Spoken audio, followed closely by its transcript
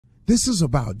This is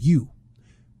about you.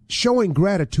 Showing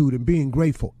gratitude and being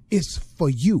grateful is for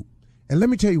you. And let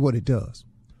me tell you what it does.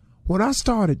 When I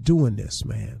started doing this,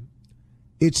 man,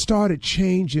 it started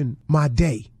changing my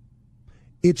day.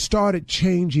 It started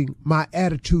changing my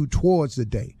attitude towards the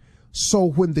day. So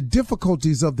when the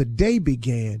difficulties of the day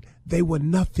began, they were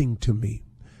nothing to me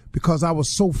because I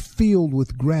was so filled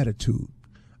with gratitude.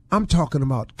 I'm talking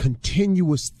about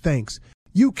continuous thanks.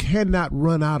 You cannot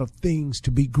run out of things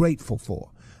to be grateful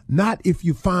for. Not if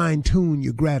you fine tune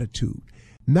your gratitude.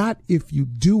 Not if you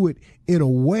do it in a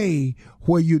way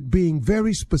where you're being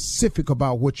very specific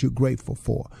about what you're grateful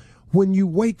for. When you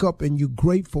wake up and you're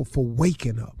grateful for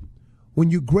waking up. When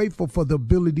you're grateful for the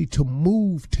ability to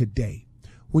move today.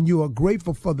 When you are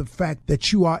grateful for the fact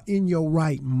that you are in your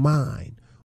right mind.